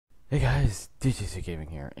Hey guys, DTC Gaming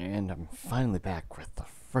here, and I'm finally back with the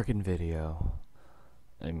friggin' video.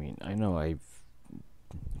 I know I've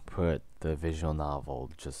put the visual novel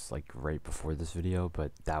just like right before this video,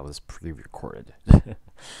 but that was pre-recorded.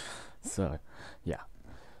 So, yeah.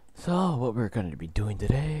 So, what we're going to be doing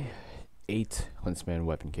today, 8 Huntsman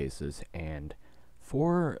weapon cases and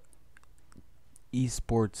 4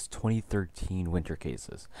 esports 2013 winter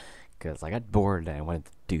cases, because I got bored and I wanted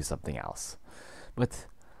to do something else. But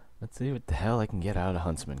let's see what the hell I can get out of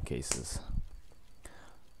Huntsman cases.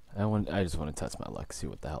 I just want to test my luck, see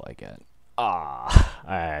what the hell I get.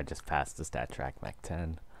 I just passed the stat track Mac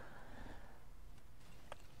 10.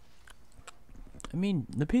 I mean,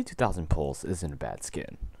 the P2000 Pulse isn't a bad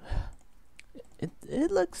skin.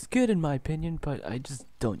 It looks good in my opinion, but I just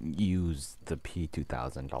don't use the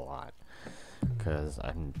P2000 a lot because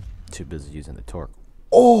I'm too busy using the torque.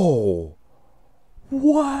 Oh!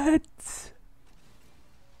 What?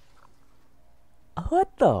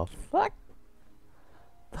 What the fuck?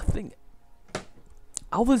 The thing.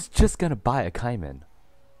 I was just gonna buy a Cayman.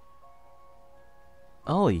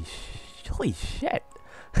 Holy shit.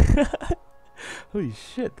 Holy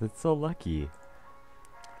shit, that's so lucky.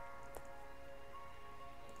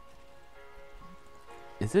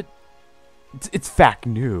 Is it? It's fact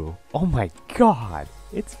new. Oh my god.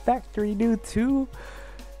 It's factory new too?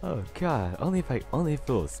 Oh god. Only if it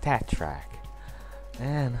was stat track.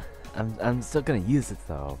 Man. I'm still gonna use it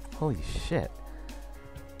though. Holy shit.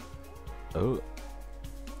 Oh.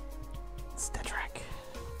 Stat track.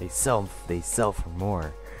 They sell for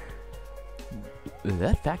more. Is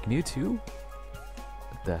that fact new too?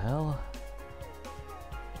 What the hell?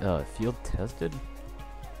 Field tested?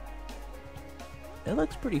 It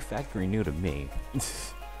looks pretty factory new to me.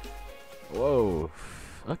 Whoa.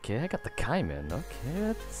 Okay, I got the Cayman. Okay,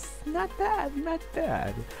 that's not bad, not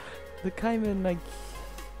bad. The Cayman, like.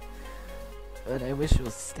 But I wish it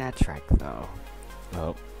was stat track though.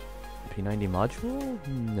 Oh, P90 module?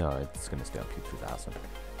 No, it's gonna stay on P2000.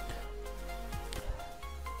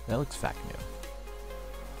 That looks fact new.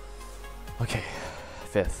 Okay,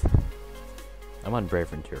 5th. I'm on Brave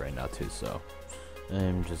Frontier right now too, so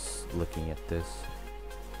I'm just looking at this.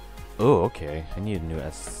 Oh, okay. I need a new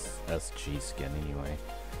SG skin anyway.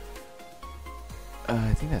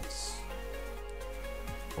 I think that's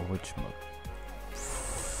whatchamacallit.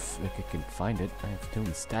 If I can find it. I have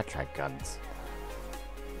 2 stat track guns.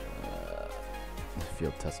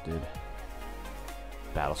 Field tested.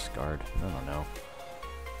 Battle scarred. I don't know.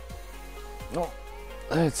 Oh,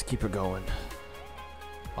 let's keep it going.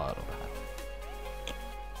 Auto path.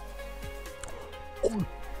 Oh,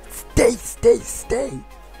 stay!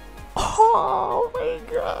 Oh my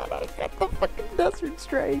god! I got the fucking desert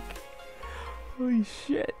strike. Holy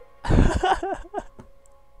shit!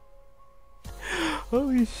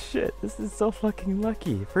 Holy shit, this is so fucking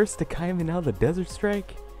lucky. First the Cayman, now the Desert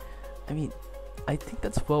Strike. I mean, I think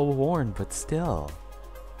that's well worn, but still.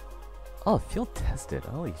 Oh, field tested.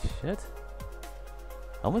 Holy shit.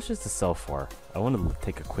 How much does this sell for? I want to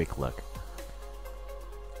take a quick look.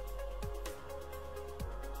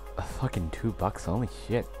 A fucking $2. Holy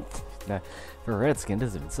shit. For red skin,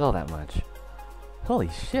 doesn't even sell that much. Holy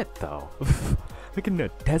shit, though. Look at the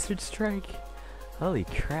Desert Strike. Holy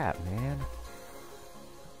crap, man.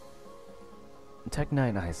 Tech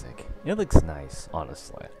 9 Isaac. It looks nice,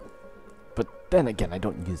 honestly. But then again, I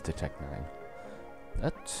don't use the Tech 9.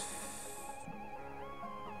 That's...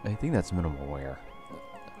 I think that's minimal wear.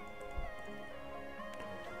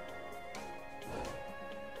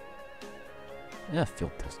 Yeah,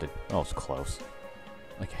 field tested. Oh, it's close.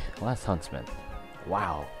 Okay, last Huntsman.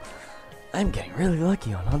 Wow. I'm getting really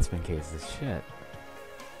lucky on Huntsman cases, shit.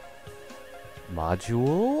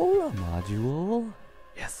 Module?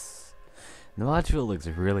 Yes. The module looks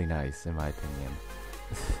really nice, in my opinion.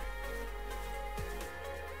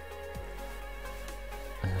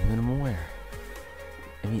 Minimal wear.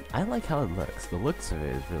 I mean, I like how it looks. The looks of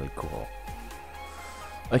it is really cool.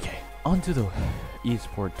 Okay, on to the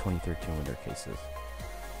eSport 2013 winter cases.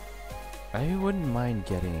 I wouldn't mind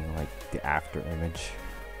getting, like, the after image.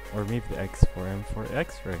 Or maybe the X4M4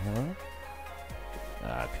 X-ray,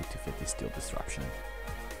 huh? P250 Steel Disruption.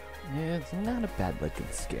 Yeah, it's not a bad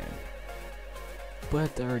looking skin.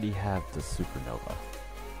 But I already have the Supernova.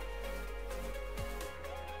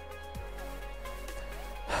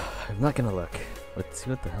 I'm not gonna look. Let's see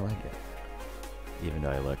what the hell I get. Even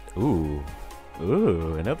though I looked. Ooh,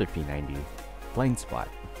 another P90. Blind spot.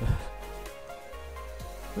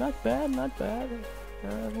 Not bad, not bad.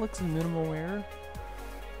 Looks minimal wear.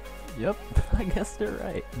 Yep, I guess they're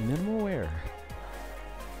right. Minimal wear.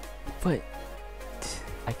 But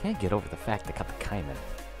I can't get over the fact I got the Cayman.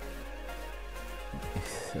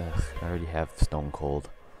 I already have Stone Cold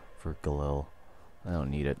for Galil. I don't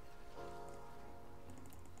need it.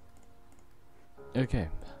 Okay.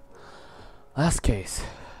 Last case.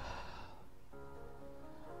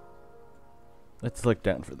 Let's look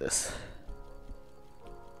down for this.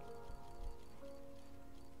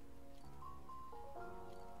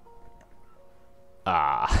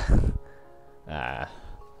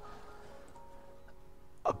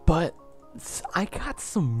 But I got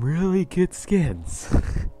some really good skins.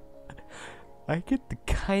 I get the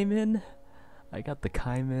Kaiman. I got the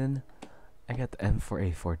Kaiman. I got the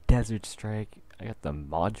M4A4 Desert Strike. I got the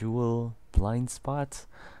Module Blind Spots.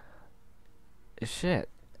 Shit.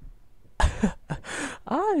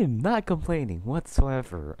 I'm not complaining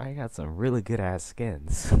whatsoever. I got some really good ass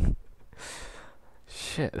skins.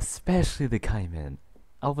 Shit, especially the Kaiman.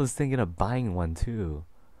 I was thinking of buying one too.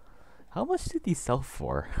 How much did these sell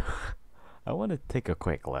for? I want to take a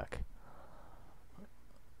quick look.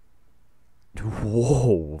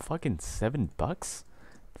 Whoa, fucking $7?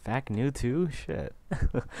 Fact new too? Shit.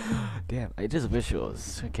 Damn, I just wish it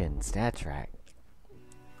was freaking stat track.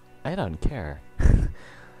 I don't care.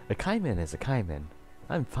 A Kaiman is a Kaiman.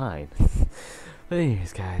 I'm fine. But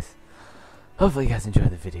anyways, guys, hopefully you guys enjoyed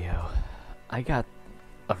the video. I got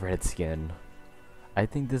a red skin. I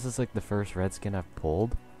think this is like the first red skin I've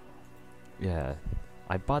pulled. Yeah,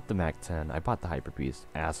 I bought the Mac 10. I bought the Hyper Beast.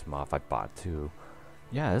 Asimov I bought too.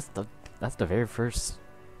 Yeah, that's the very first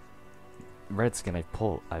red skin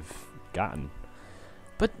I've gotten.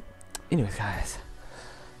 But anyways, guys,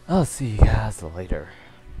 I'll see you guys later.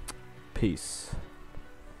 Peace.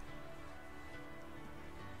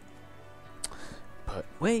 But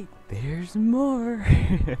wait, there's more.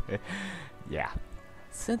 Yeah,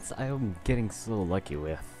 since I'm getting so lucky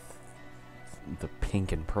with the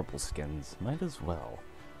pink and purple skins, might as well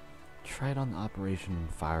try it on the Operation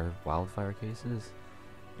Wildfire cases.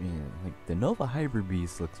 I mean, like, the Nova Hyper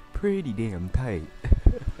Beast looks pretty damn tight.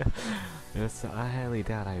 So I highly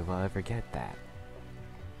doubt I will ever get that.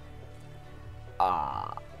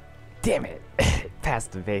 Damn it!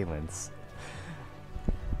 Past the Valence.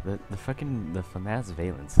 The FAMAS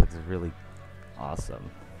Valence looks really awesome.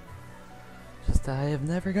 Just I have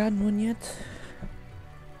never gotten one yet.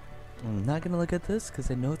 I'm not gonna look at this because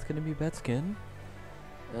I know it's gonna be bad skin.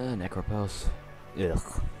 Necropose.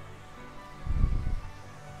 Ugh.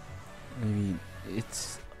 I mean,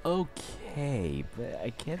 it's okay, but I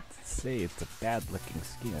can't say it's a bad looking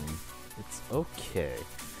skin. It's okay.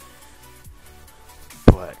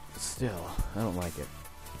 But still, I don't like it.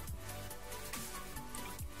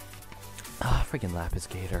 Freaking Lapis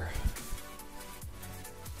Gator.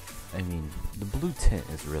 I mean, the blue tint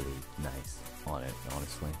is really nice on it,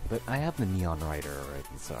 honestly. But I have the Neon Rider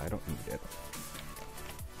already, so I don't need it.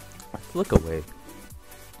 Let's look away.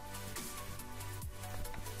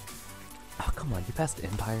 Oh, come on, you passed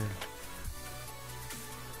Empire.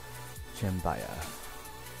 Jembaya.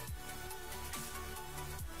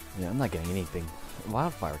 Yeah, I'm not getting anything.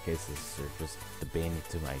 Wildfire cases are just the bane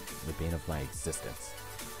of my existence.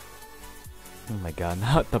 Oh my god,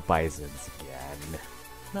 not the Bisons again.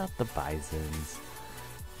 Not the Bisons.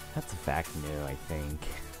 That's a fact new, I think.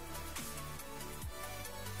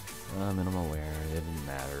 Minimal wear, it didn't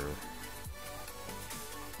matter.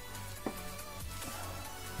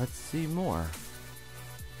 Let's see more.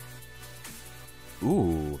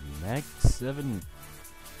 Ooh, Mag 7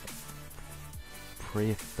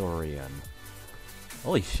 Praetorian.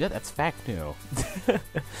 Holy shit, that's fact new.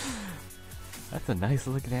 That's a nice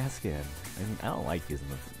looking ass skin. I mean, I don't like using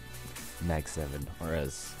the Mag 7, or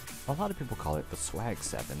as a lot of people call it, the Swag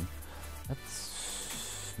 7.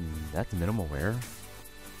 That's minimal wear.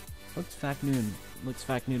 Looks fact new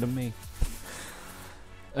to me.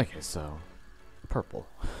 Okay, so purple.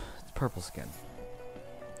 It's purple skin.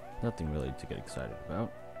 Nothing really to get excited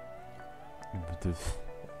about.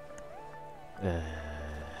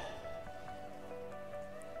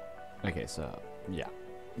 Okay, so yeah,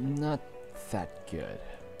 not that good,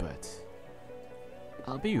 but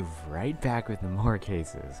I'll be right back with more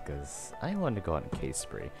cases because I want to go on a case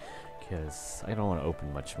spree because I don't want to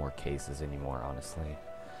open much more cases anymore, honestly.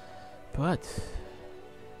 But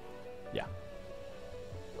yeah,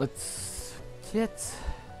 let's get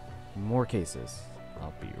more cases.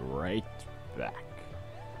 I'll be right back.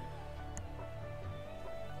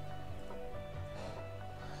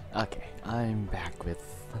 Okay, I'm back with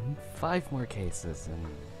 5 more cases, and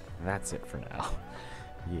that's it for now.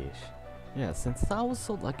 Yeesh. Yeah, since I was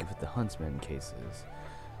so lucky with the Huntsman cases,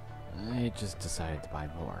 I just decided to buy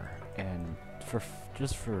more. And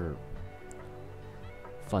just for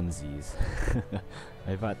funsies,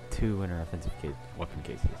 I bought 2 winter offensive weapon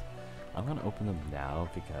cases. I'm gonna open them now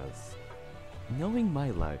because, knowing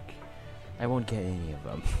my luck, I won't get any of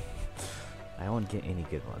them. I won't get any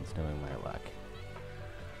good ones, knowing my luck.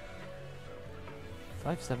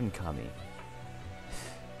 5-7 Kami.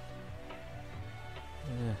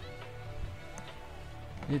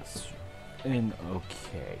 It's an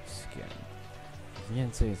okay skin. I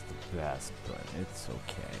can't say it's the best, but it's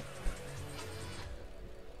okay.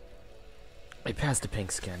 I passed a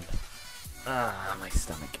pink skin. Ah, my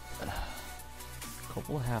stomach.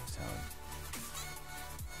 Couple half tone.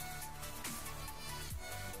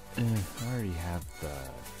 I already have the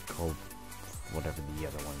cold, whatever the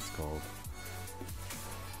other one's called.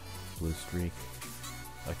 Blue streak.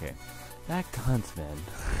 Okay, back to Huntsman.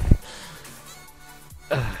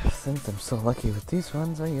 Since I'm so lucky with these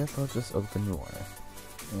ones, I guess I'll just open more.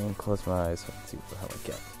 And close my eyes and see what the hell I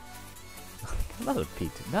get. Another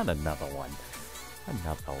P2, not another one.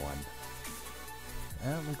 Another one.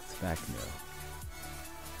 That looks back new.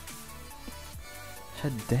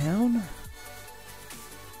 Head down.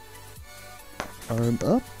 Arm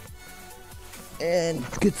up. And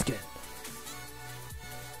good skin.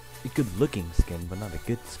 A good looking skin, but not a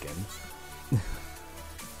good skin.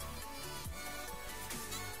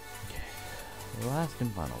 Okay. Last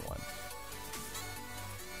and final one.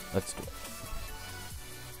 Let's do it.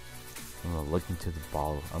 I'm gonna look into the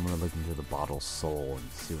bottle. I'm gonna look into the bottle's soul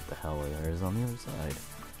and see what the hell there is on the other side.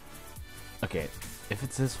 Okay, if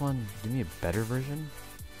it's this one, give me a better version.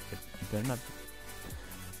 It better not.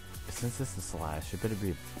 Since this is Slash, it better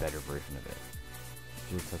be a better version of it.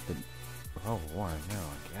 Field tested. Oh, Warren, no,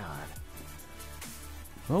 God.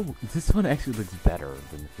 Oh, this one actually looks better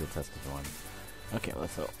than the field tested one. Okay,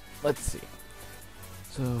 let's see.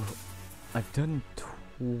 So, I've done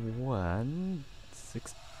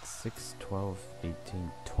 6, 12,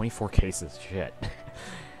 18, 24 cases. Shit.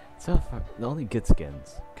 So far, the only good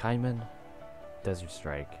skins: Kaiman, Desert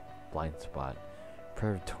Strike, Blind Spot,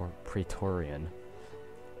 Praetorian.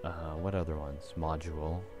 What other ones?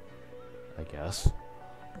 Module, I guess.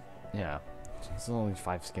 Yeah, it's only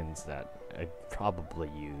 5 skins that I'd probably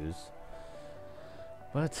use.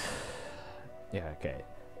 But, yeah, okay.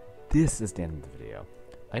 This is the end of the video.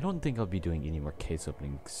 I don't think I'll be doing any more case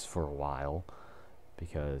openings for a while,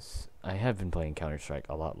 because I have been playing Counter-Strike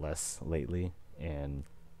a lot less lately, and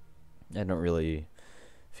I don't really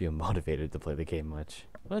feel motivated to play the game much.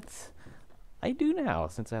 But I do now,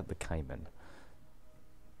 since I have the Kaiman.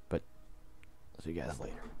 But, see you guys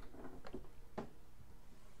later.